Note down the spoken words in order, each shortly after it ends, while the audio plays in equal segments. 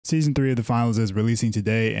Season 3 of the finals is releasing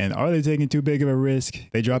today, and are they taking too big of a risk?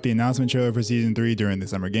 They dropped the announcement trailer for Season 3 during the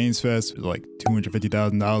Summer Games Fest. It was like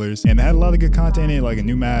 $250,000, and they had a lot of good content in it, like a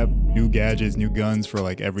new map, new gadgets, new guns for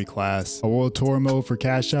like every class, a Wrld Tour mode for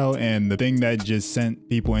Cashout, and the thing that just sent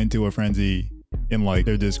people into a frenzy in like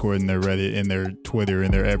their Discord and their Reddit and their Twitter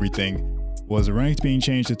and their everything was ranked being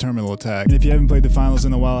changed to terminal attack. And if you haven't played the finals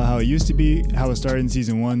in a while, how it used to be, how it started in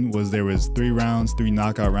Season 1 was there was 3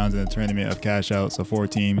 knockout rounds in the tournament of Cashout, so 4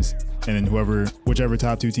 teams, and then whichever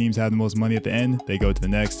top 2 teams had the most money at the end, they go to the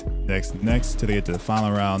next till they get to the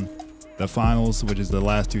final round, the finals, which is the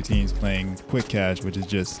last 2 teams playing quick cash, which is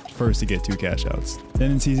just first to get 2 cash outs.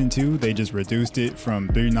 Then in Season 2, they just reduced it from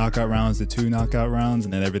 3 knockout rounds to 2 knockout rounds,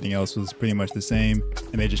 and then everything else was pretty much the same,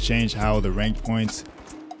 and they just changed how the ranked points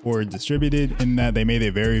were distributed, in that they made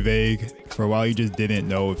it very vague. For a while you just didn't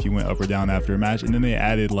know if you went up or down after a match, and then they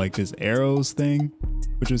added like this arrows thing,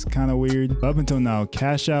 which was kind of weird. But up until now,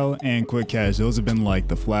 cash out and quick cash, those have been like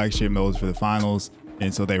the flagship modes for the finals,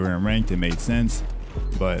 and so they were in ranked. It made sense,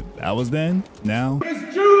 but that was then. Now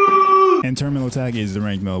and terminal attack is the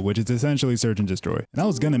ranked mode, which is essentially search and destroy. And I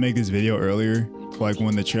was gonna make this video earlier, like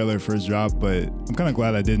when the trailer first dropped, but I'm kind of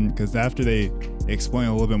glad I didn't, because after they explain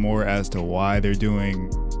a little bit more as to why they're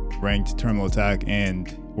doing ranked, terminal attack,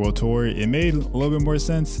 and Wrld Tour, it made a little bit more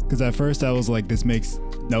sense. Because at first I was like, this makes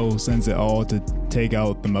no sense at all to take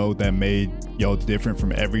out the mode that made y'all different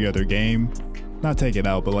from every other game. Not take it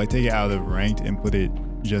out, but like take it out of ranked and put it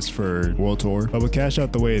just for Wrld Tour. But with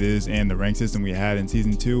Cashout the way it is and the rank system we had in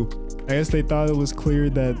Season 2, I guess they thought it was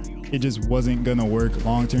clear that it just wasn't gonna work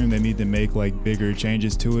long term. They need to make like bigger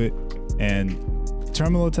changes to it, and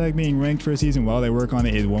terminal attack being ranked for a season while they work on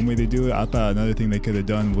it is one way to do it. I thought another thing they could have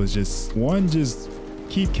done was just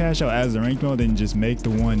keep Cashout as the ranked mode and just make the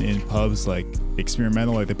one in pubs like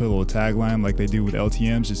experimental, like they put a little tagline like they do with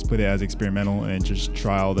LTMs, just put it as experimental and just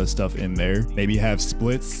try all that stuff in there. Maybe have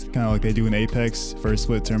splits, kind of like they do in Apex, first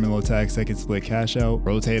split terminal attack, second split Cashout,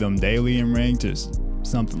 rotate them daily in ranked, just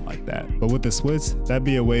something like that. But with the splits, that'd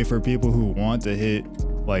be a way for people who want to hit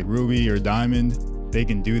like Ruby or Diamond, they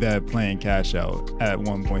can do that playing Cashout at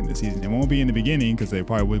one point in the season. It won't be in the beginning because they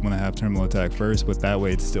probably would want to have terminal attack first, but that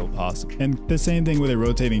way it's still possible. And the same thing with it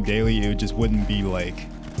rotating daily, it just wouldn't be like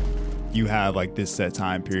you have like this set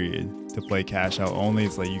time period to play Cashout only.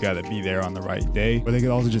 It's like you got to be there on the right day. Or they could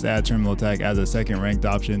also just add terminal attack as a second ranked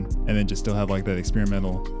option, and then just still have like that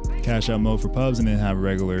experimental Cashout mode for pubs, and then have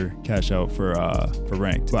regular Cashout for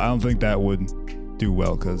ranked. But I don't think that would do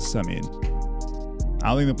well, because I mean, I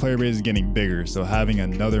don't think the player base is getting bigger, so having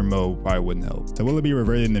another mode probably wouldn't help. So will it be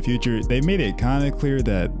reverted in the future? They made it kind of clear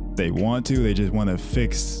that they want to. They just want to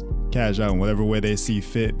fix Cashout in whatever way they see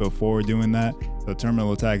fit before doing that. So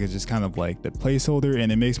terminal attack is just kind of like the placeholder,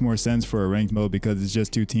 and it makes more sense for a ranked mode because it's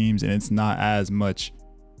just 2 teams and it's not as much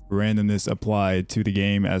randomness applied to the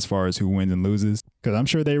game as far as who wins and loses. Because I'm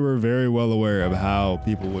sure they were very well aware of how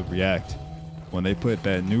people would react when they put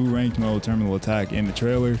that new ranked mode terminal attack in the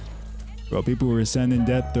trailer. Bro, people were sending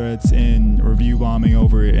death threats and review bombing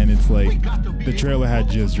over it, and it's like the trailer had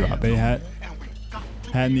just dropped. They hadn't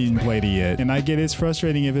even played it yet. And I get it's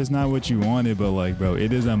frustrating if it's not what you wanted, but like, bro,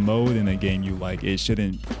 it is a mode in a game you like. It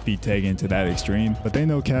shouldn't be taken to that extreme. But they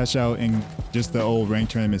know Cashout and just the old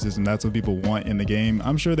ranked tournament system, that's what people want in the game.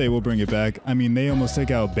 I'm sure they will bring it back. I mean, they almost took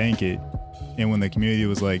out Bank It. And when the community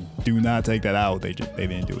was like, do not take that out, they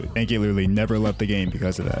didn't do it. Bank It literally never left the game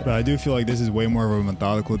because of that. But I do feel like this is way more of a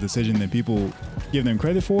methodical decision than people give them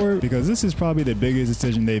credit for, because this is probably the biggest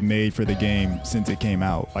decision they've made for the game since it came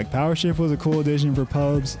out. Like Power Shift was a cool addition for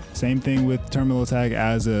pubs. Same thing with terminal attack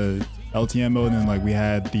as a LTM mode, and like we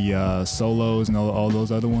had the solos and all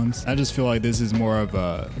those other ones. I just feel like this is more of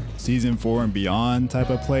a Season 4 and beyond type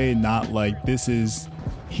of play, not like this is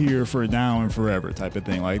here for now and forever type of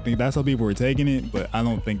thing. Like, I think that's how people were taking it, but I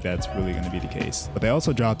don't think that's really going to be the case. But they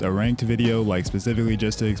also dropped a ranked video, like specifically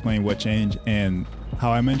just to explain what changed, and how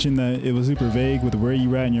I mentioned that it was super vague with where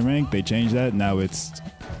you at in your rank. They changed that. Now it's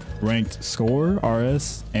ranked score,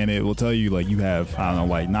 RS, and it will tell you like you have, I don't know,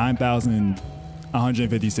 like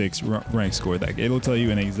 9,156 rank score. Like it'll tell you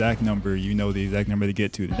an exact number. You know the exact number to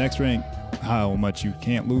get to the next rank, how much you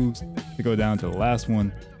can't lose to go down to the last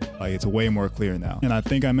one. Like it's way more clear now. And I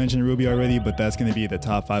think I mentioned Ruby already, but that's going to be the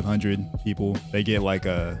top 500 people. They get like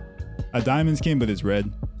a diamond skin, but it's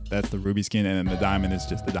red. That's the Ruby skin, and then the diamond is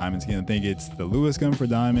just the diamond skin. I think it's the Lewis gun for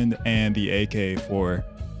diamond and the AK for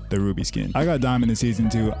the Ruby skin. I got diamond in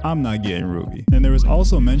Season 2. I'm not getting Ruby. And there was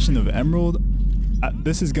also mention of Emerald.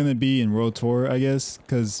 This is going to be in Wrld Tour, I guess,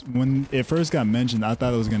 because when it first got mentioned, I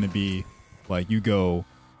thought it was going to be like you go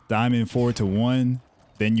diamond 4 to 1,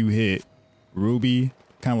 then you hit Ruby,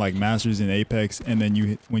 kind of like Masters in Apex, and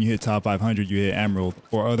then when you hit top 500, you hit Emerald,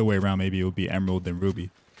 or other way around, maybe it would be Emerald then Ruby.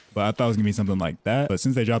 But I thought it was gonna be something like that. But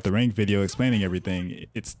since they dropped the ranked video explaining everything,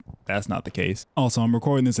 that's not the case. Also, I'm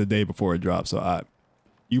recording this a day before it drops, so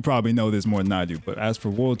you probably know this more than I do. But as for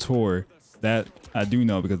Wrld Tour, that I do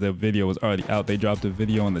know because the video was already out. They dropped a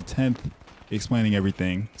video on the 10th explaining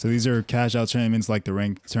everything. So these are cash out tournaments like the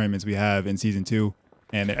ranked tournaments we have in season 2.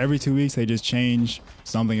 And every 2 weeks they just change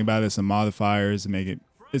something about it, some modifiers to make it.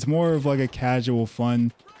 It's more of like a casual,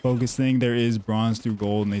 fun, focused thing. There is bronze through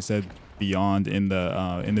gold, and they said beyond in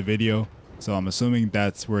the video. So I'm assuming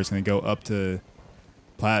that's where it's gonna go up to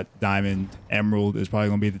plat, diamond, emerald is probably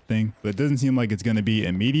gonna be the thing. But it doesn't seem like it's gonna be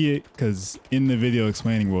immediate because in the video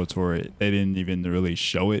explaining Wrld Tour, they didn't even really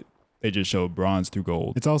show it. They just showed bronze through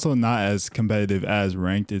gold. It's also not as competitive as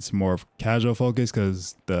ranked. It's more casual focus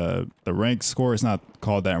because the ranked score is not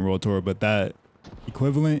called that in Wrld Tour, but that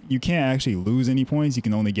equivalent, you can't actually lose any points. You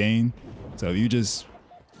can only gain. So if you just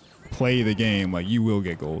play the game, like, you will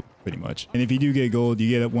get gold pretty much. And if you do get gold, you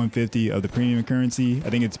get up 150 of the premium currency. I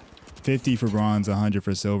think it's 50 for bronze, 100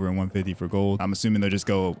 for silver, and 150 for gold. I'm assuming they'll just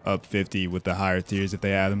go up 50 with the higher tiers if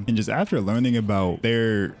they add them. And just after learning about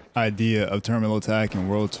their idea of terminal attack and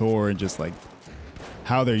Wrld Tour and just like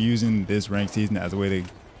how they're using this ranked season as a way to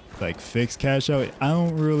like fix cash out,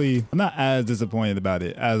 I'm not as disappointed about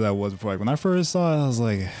it as I was before. Like when I first saw it, I was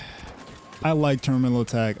like, I like terminal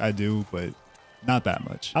attack, I do, but not that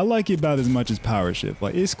much. I like it about as much as power shift.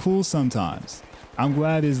 Like, it's cool sometimes. I'm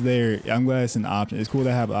glad it's there. I'm glad it's an option. It's cool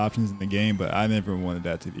to have options in the game, but I never wanted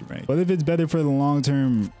that to be ranked. But if it's better for the long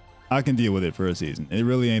term, I can deal with it for a season. It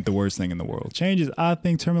really ain't the worst thing in the world. Changes I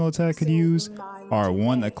think terminal attack could use are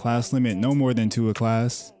 1, a class limit, no more than 2 a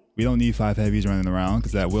class. We don't need 5 heavies running around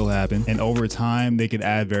because that will happen. And over time, they could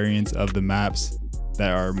add variants of the maps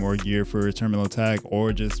that are more geared for terminal attack,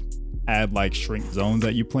 or just add like shrink zones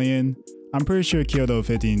that you play in. I'm pretty sure Kyoto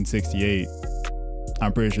 1568,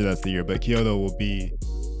 I'm pretty sure that's the year, but Kyoto will be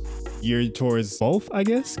geared towards both, I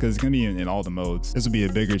guess, because it's gonna be in all the modes. This would be a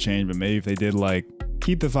bigger change, but maybe if they did like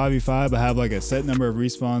keep the 5v5 but have like a set number of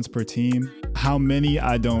respawns per team. How many,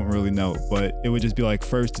 I don't really know, but it would just be like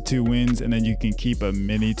first to 2 wins, and then you can keep a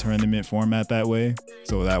mini tournament format that way.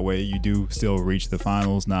 So that way you do still reach the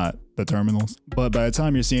finals, not the terminals. But by the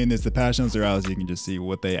time you're seeing this, the patch notes are out, so you can just see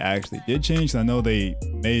what they actually did change. I know they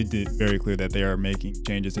made it very clear that they are making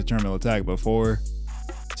changes to terminal attack before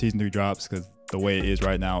season 3 drops, because the way it is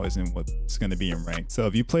right now isn't what's going to be in ranked. So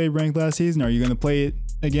if you played ranked last season, are you going to play it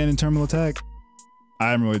again in terminal attack?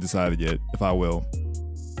 I haven't really decided yet if I will.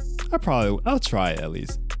 I'll try it at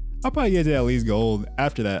least. I'll probably get to at least gold.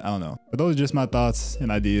 After that, I don't know. But those are just my thoughts and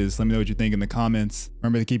ideas. Let me know what you think in the comments.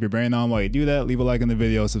 Remember to keep your brain on while you do that. Leave a like on the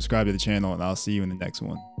video, subscribe to the channel, and I'll see you in the next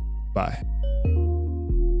one. Bye.